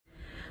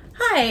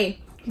Hi,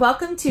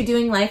 welcome to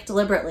Doing Life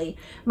Deliberately.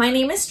 My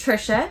name is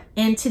Trisha,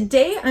 and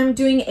today I'm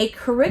doing a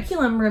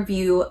curriculum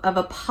review of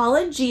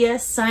Apologia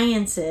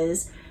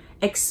Science's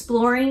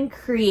Exploring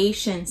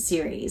Creation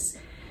series.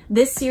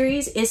 This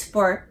series is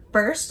for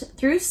 1st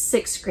through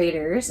 6th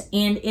graders,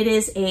 and it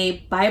is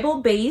a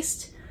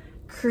Bible-based,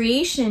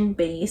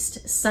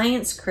 creation-based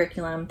science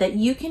curriculum that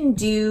you can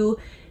do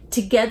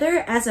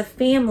together as a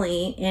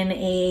family in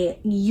a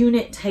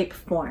unit type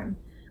form.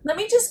 Let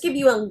me just give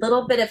you a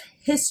little bit of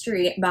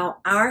history about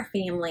our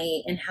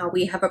family and how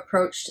we have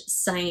approached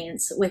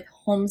science with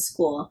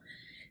homeschool.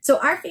 So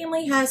our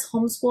family has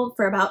homeschooled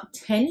for about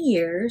 10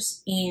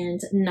 years,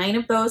 and 9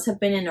 of those have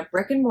been in a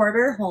brick and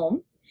mortar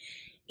home.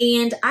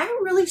 And I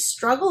really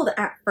struggled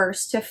at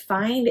first to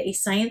find a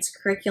science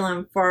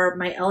curriculum for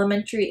my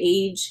elementary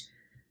age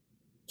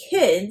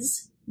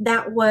kids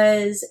that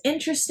was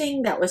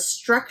interesting, that was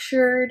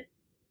structured,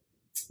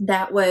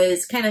 that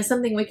was kind of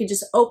something we could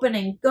just open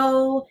and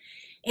go.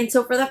 And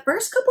so for the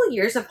first couple of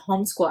years of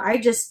homeschool,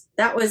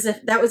 that was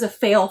a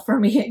fail for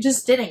me. It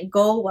just didn't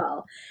go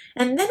well.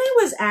 And then I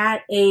was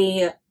at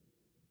a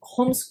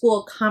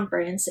homeschool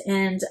conference,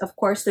 and of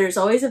course there's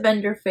always a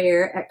vendor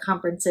fair at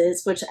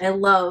conferences, which I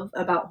love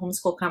about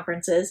homeschool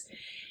conferences.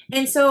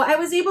 And so I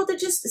was able to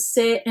just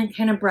sit and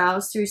kind of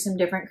browse through some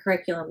different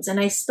curriculums,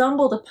 and I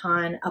stumbled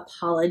upon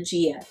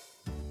Apologia.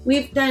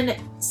 We've done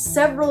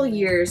several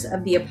years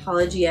of the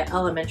Apologia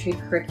elementary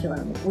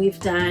curriculum. We've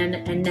done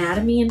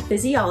anatomy and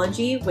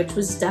physiology, which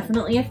was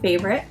definitely a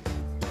favorite.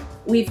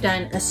 We've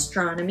done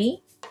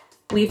astronomy.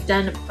 We've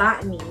done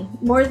botany,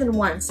 more than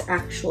once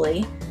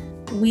actually.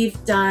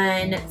 We've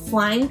done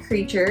flying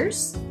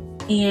creatures,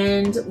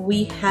 and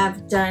we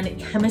have done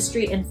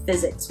chemistry and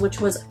physics, which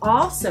was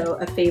also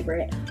a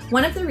favorite.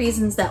 One of the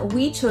reasons that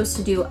we chose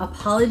to do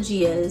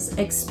Apologia's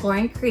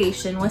Exploring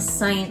Creation with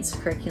Science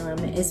curriculum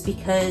is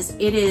because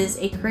it is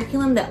a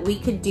curriculum that we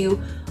could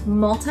do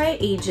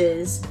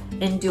multi-ages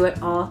and do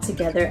it all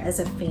together as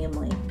a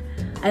family.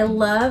 I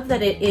love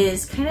that it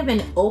is kind of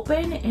an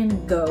open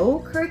and go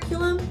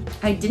curriculum.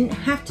 I didn't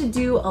have to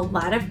do a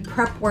lot of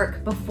prep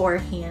work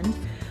beforehand.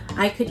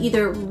 I could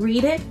either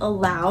read it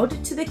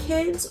aloud to the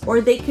kids,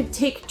 or they could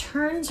take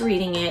turns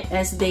reading it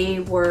as they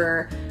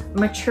were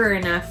mature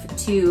enough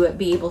to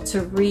be able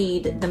to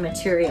read the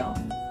material.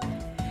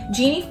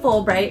 Jeannie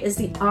Fulbright is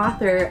the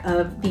author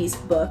of these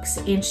books,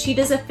 and she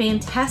does a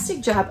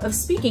fantastic job of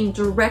speaking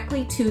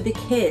directly to the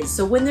kids.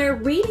 So when they're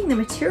reading the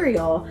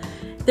material,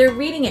 they're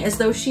reading it as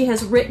though she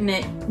has written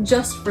it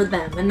just for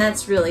them, and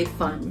that's really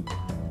fun.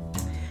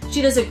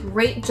 She does a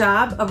great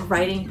job of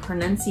writing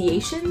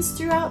pronunciations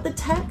throughout the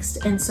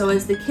text, and so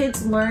as the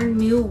kids learn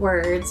new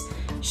words,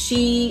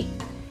 she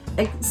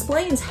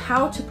explains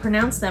how to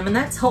pronounce them, and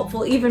that's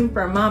helpful even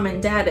for mom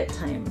and dad at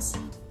times.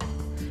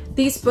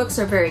 These books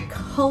are very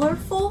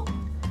colorful.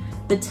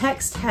 The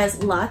text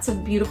has lots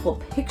of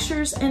beautiful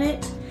pictures in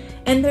it,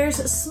 and there's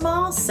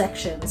small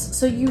sections,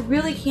 so you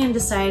really can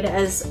decide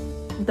as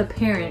the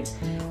parent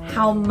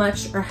how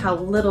much or how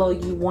little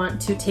you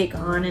want to take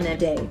on in a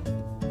day.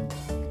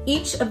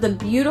 Each of the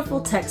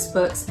beautiful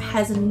textbooks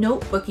has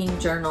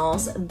notebooking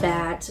journals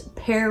that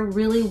pair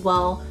really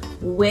well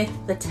with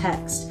the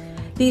text.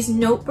 These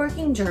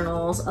notebooking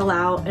journals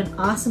allow an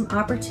awesome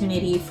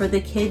opportunity for the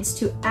kids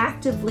to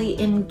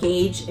actively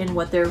engage in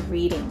what they're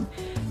reading.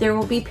 There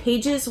will be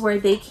pages where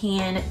they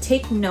can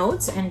take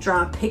notes and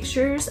draw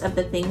pictures of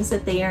the things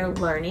that they are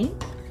learning.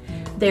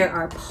 There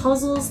are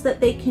puzzles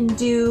that they can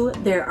do.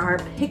 There are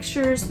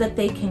pictures that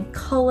they can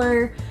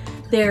color.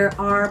 There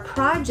are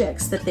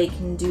projects that they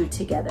can do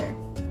together.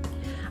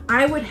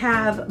 I would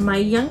have my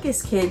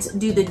youngest kids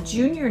do the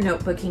junior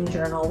notebooking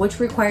journal,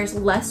 which requires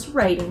less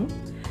writing,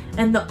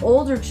 and the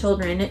older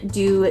children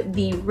do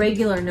the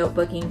regular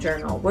notebooking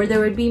journal, where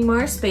there would be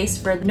more space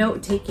for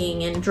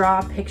note-taking and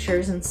draw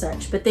pictures and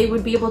such, but they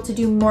would be able to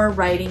do more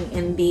writing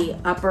in the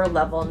upper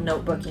level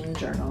notebooking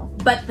journal.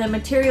 But the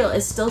material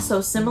is still so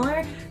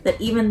similar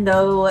that even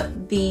though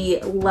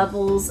the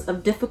levels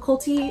of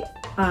difficulty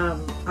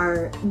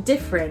are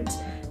different,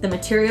 the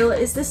material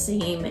is the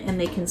same and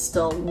they can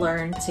still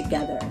learn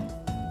together.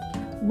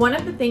 One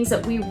of the things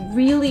that we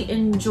really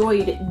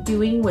enjoyed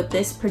doing with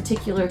this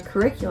particular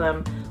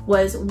curriculum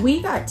was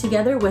we got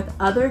together with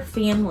other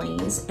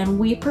families and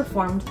we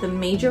performed the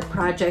major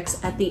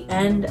projects at the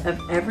end of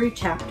every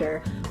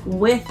chapter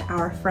with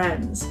our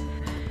friends.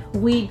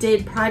 We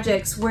did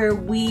projects where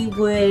we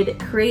would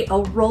create a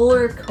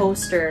roller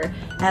coaster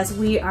as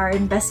we are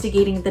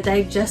investigating the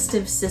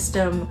digestive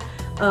system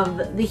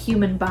of the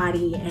human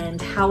body and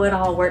how it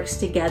all works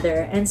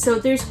together. And so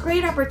there's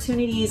great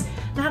opportunities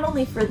not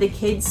only for the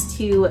kids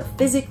to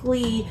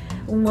physically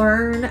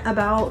learn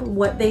about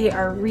what they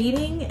are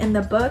reading in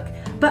the book,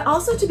 but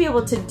also to be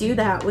able to do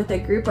that with a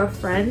group of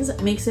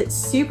friends makes it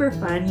super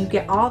fun. You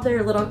get all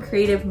their little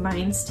creative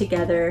minds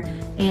together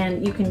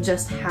and you can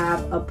just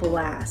have a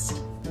blast.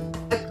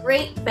 A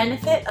great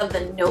benefit of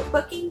the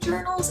notebooking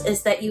journals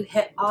is that you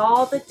hit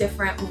all the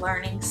different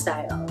learning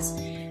styles.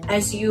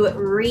 As you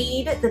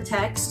read the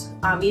text,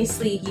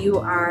 obviously you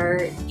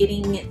are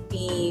getting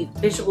the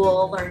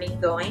visual learning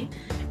going,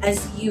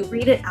 As you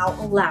read it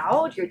out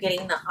loud, you're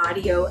getting the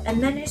audio,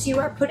 and then as you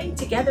are putting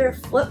together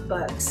flip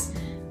books,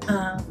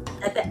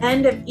 at the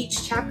end of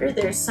each chapter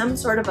there's some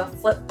sort of a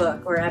flip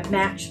book or a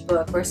match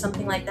book or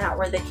something like that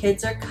where the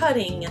kids are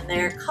cutting and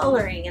they're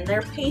coloring and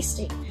they're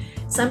pasting.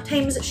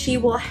 Sometimes she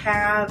will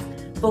have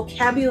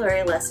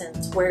vocabulary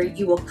lessons where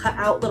you will cut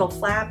out little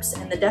flaps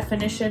and the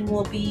definition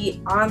will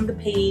be on the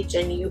page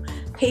and you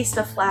paste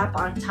a flap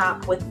on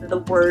top with the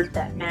word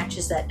that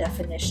matches that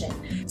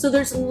definition. So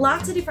there's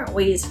lots of different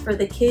ways for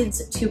the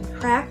kids to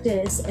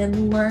practice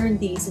and learn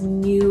these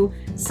new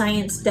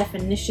science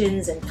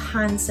definitions and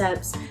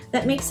concepts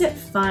that makes it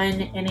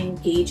fun and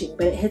engaging,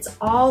 but it hits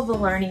all the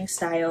learning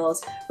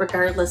styles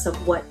regardless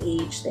of what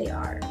age they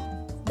are.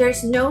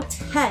 There's no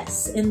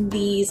tests in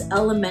these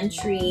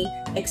elementary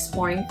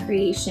exploring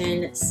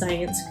creation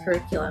science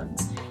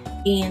curriculums.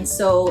 And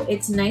so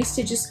it's nice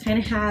to just kind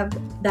of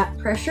have that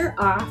pressure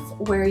off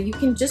where you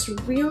can just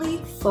really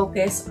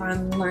focus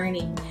on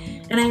learning.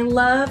 And I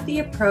love the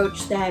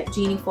approach that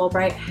Jeannie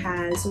Fulbright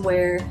has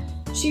where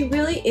she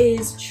really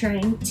is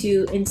trying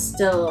to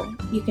instill,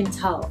 you can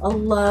tell, a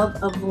love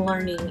of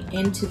learning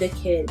into the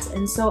kids.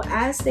 And so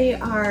as they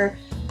are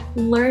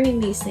learning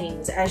these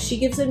things, as she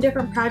gives them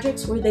different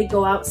projects where they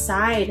go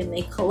outside and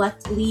they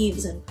collect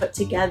leaves and put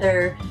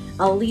together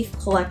a leaf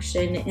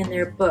collection in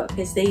their book,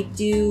 as they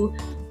do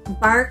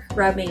bark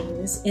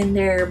rubbings in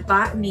their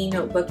botany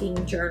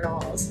notebooking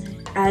journals,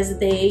 as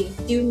they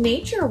do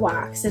nature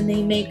walks and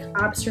they make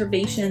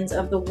observations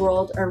of the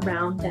world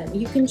around them.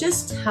 You can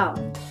just tell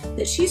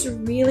that she's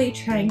really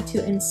trying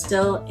to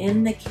instill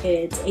in the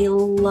kids a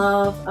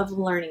love of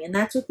learning, and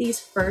that's what these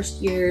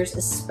first years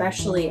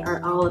especially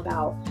are all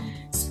about.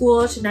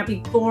 School should not be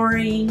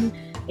boring.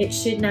 It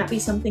should not be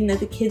something that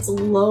the kids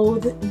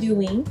loathe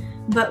doing.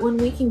 But when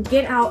we can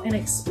get out and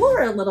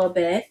explore a little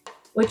bit,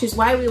 which is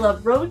why we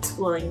love road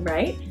schooling,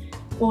 right?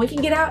 When we can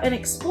get out and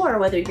explore,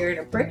 whether you're in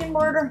a brick and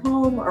mortar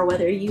home or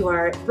whether you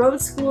are road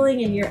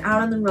schooling and you're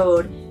out on the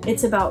road,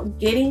 it's about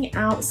getting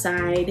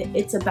outside.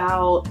 It's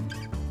about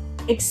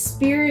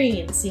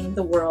experiencing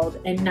the world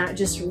and not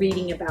just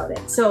reading about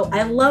it. So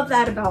I love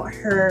that about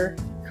her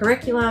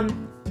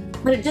curriculum,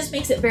 but it just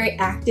makes it very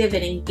active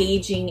and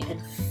engaging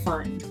and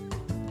fun.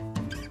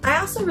 I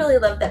also really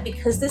love that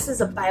because this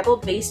is a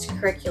Bible-based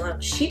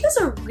curriculum, she does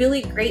a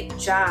really great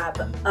job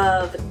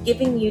of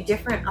giving you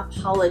different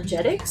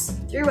apologetics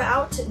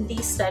throughout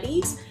these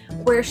studies,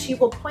 where she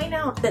will point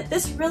out that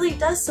this really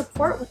does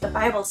support what the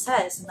Bible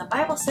says, and the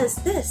Bible says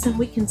this, and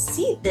we can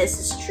see this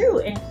is true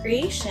in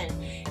creation.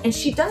 And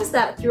she does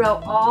that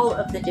throughout all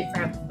of the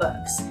different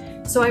books.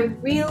 So I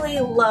really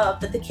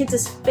love that the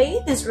kids'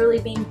 faith is really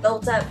being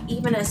built up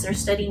even as they're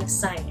studying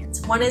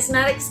science. One is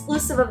not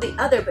exclusive of the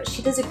other, but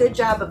she does a good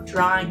job of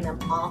drawing them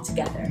all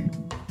together.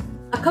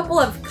 A couple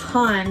of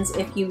cons,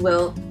 if you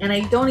will, and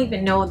I don't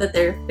even know that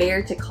they're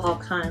fair to call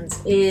cons,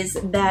 is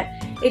that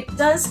it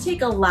does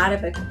take a lot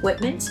of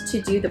equipment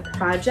to do the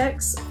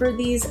projects for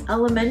these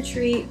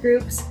elementary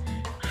groups.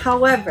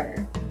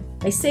 However,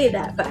 I say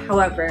that, but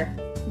however,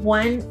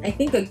 one, I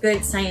think a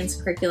good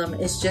science curriculum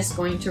is just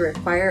going to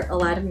require a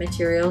lot of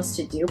materials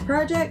to do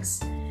projects.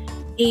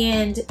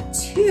 And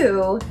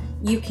two,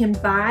 you can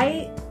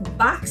buy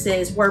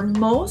boxes where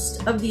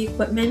most of the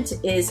equipment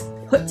is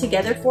put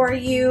together for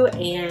you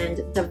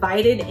and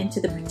divided into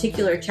the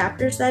particular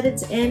chapters that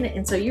it's in.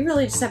 And so you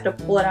really just have to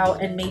pull it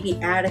out and maybe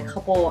add a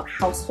couple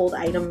household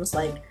items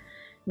like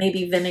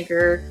maybe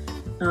vinegar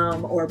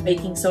or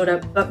baking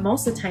soda, but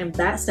most of the time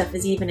that stuff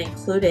is even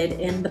included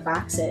in the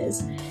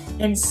boxes.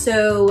 And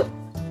so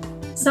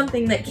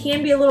something that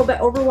can be a little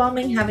bit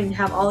overwhelming, having to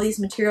have all these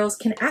materials,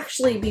 can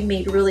actually be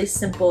made really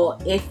simple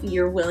if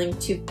you're willing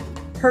to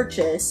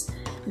purchase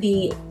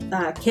the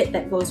kit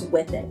that goes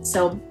with it.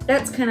 So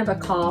that's kind of a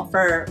call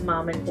for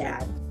mom and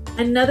dad.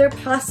 Another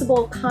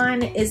possible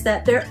con is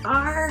that there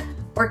are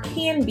or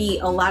can be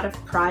a lot of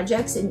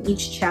projects in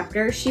each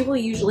chapter. She will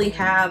usually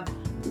have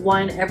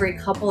one every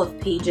couple of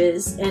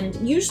pages, and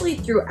usually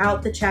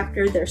throughout the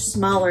chapter they're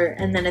smaller,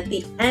 and then at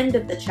the end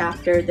of the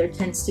chapter there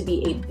tends to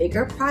be a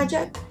bigger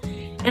project.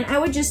 And I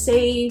would just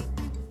say,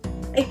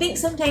 I think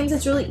sometimes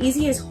it's really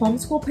easy as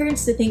homeschool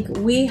parents to think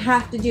we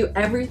have to do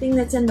everything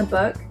that's in the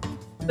book,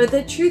 but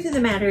the truth of the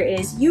matter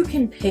is you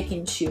can pick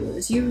and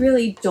choose. You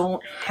really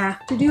don't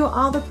have to do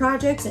all the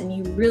projects, and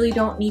you really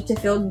don't need to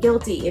feel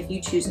guilty if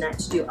you choose not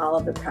to do all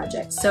of the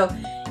projects. So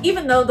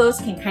even though those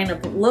can kind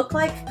of look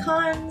like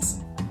cons,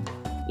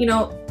 you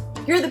know,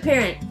 you're the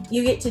parent,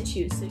 you get to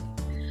choose.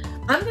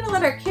 I'm gonna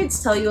let our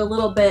kids tell you a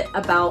little bit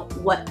about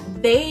what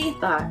they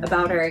thought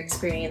about our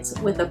experience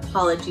with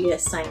Apologia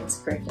science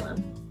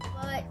curriculum.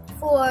 But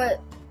for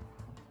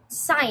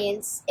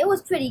science, it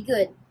was pretty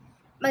good.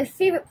 My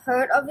favorite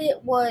part of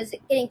it was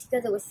getting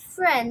together with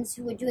friends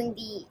who were doing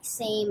the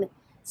same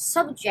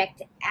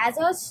subject as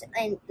us,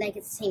 and like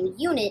it's the same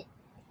unit,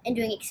 and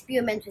doing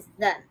experiments with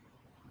them.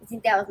 I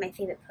think that was my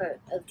favorite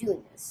part of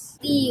doing this.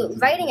 The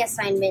writing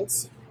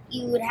assignments,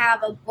 you would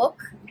have a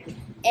book,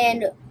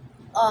 and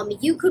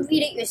you could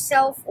read it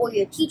yourself, or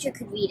your teacher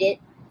could read it,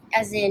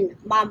 as in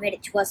mom read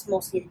it to us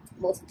most of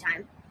the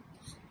time.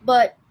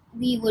 But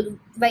we would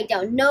write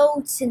down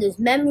notes, and there's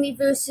memory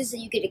verses that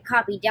you get to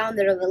copy down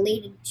that are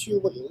related to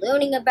what you're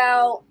learning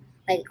about,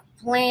 like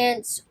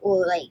plants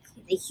or like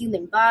the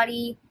human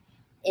body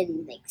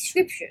in like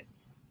scripture.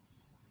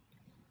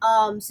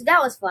 So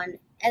that was fun.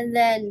 And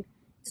then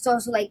there's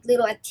also like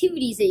little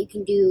activities that you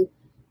can do,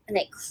 and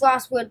like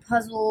crossword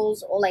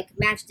puzzles or like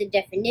match the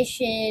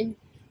definition,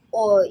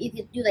 or you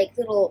could do like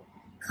little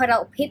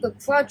cutout paper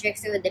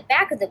projects that are at the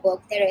back of the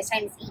book that are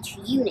assigned with each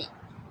unit.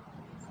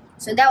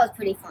 So that was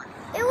pretty fun.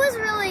 It was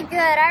really good.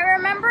 I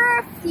remember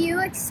a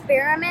few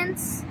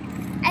experiments.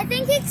 I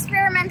think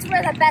experiments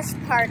were the best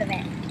part of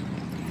it.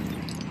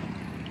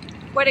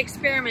 What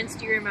experiments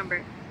do you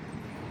remember?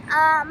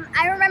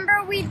 I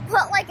remember we'd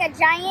put like a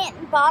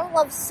giant bottle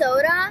of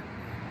soda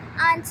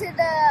onto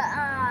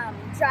the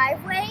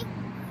driveway,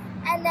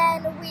 and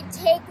then we'd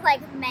take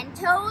like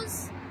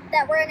Mentos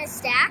that were in a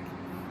stack,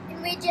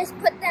 and we'd just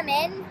put them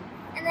in,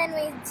 and then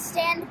we'd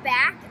stand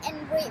back and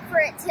wait for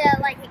it to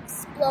like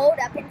explode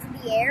up into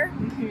the air.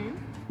 Mm-hmm.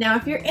 Now,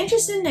 if you're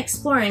interested in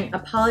exploring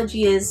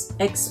Apologia's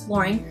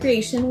Exploring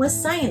Creation with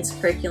Science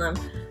curriculum,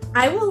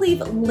 I will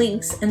leave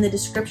links in the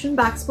description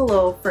box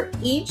below for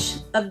each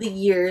of the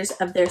years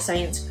of their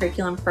science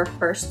curriculum for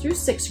 1st through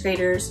 6th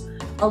graders,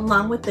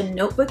 along with the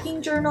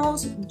notebooking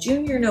journals,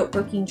 junior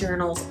notebooking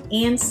journals,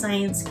 and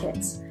science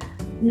kits.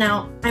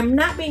 Now, I'm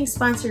not being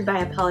sponsored by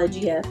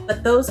Apologia,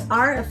 but those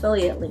are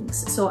affiliate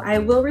links, so I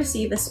will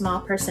receive a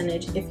small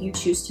percentage if you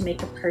choose to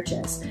make a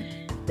purchase.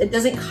 It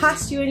doesn't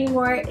cost you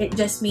anymore, it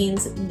just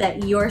means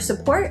that your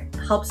support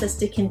helps us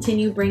to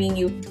continue bringing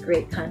you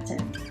great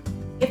content.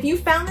 If you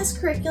found this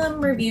curriculum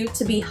review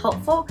to be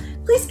helpful,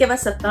 please give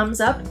us a thumbs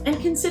up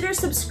and consider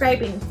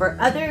subscribing for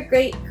other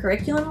great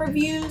curriculum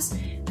reviews,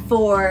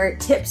 for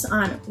tips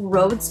on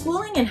road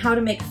schooling and how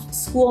to make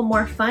school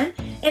more fun,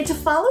 and to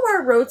follow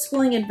our road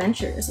schooling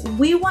adventures.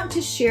 We want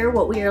to share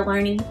what we are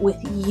learning with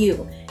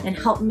you and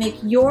help make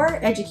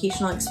your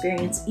educational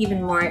experience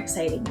even more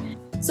exciting.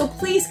 So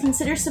please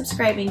consider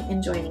subscribing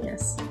and joining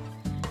us.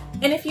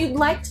 And if you'd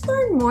like to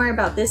learn more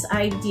about this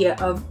idea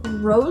of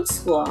road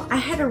school, I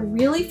had a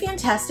really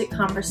fantastic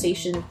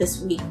conversation this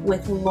week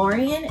with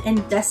Lorian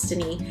and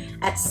Destiny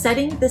at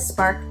Setting the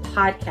Spark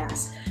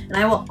podcast, and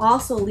I will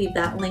also leave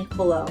that link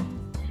below.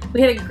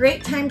 We had a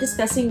great time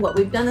discussing what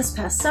we've done this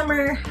past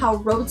summer, how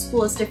road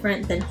school is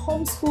different than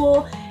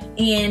homeschool,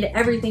 and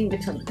everything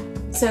between.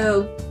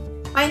 So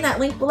find that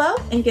link below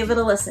and give it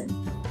a listen.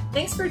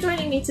 Thanks for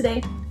joining me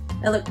today.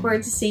 I look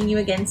forward to seeing you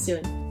again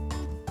soon.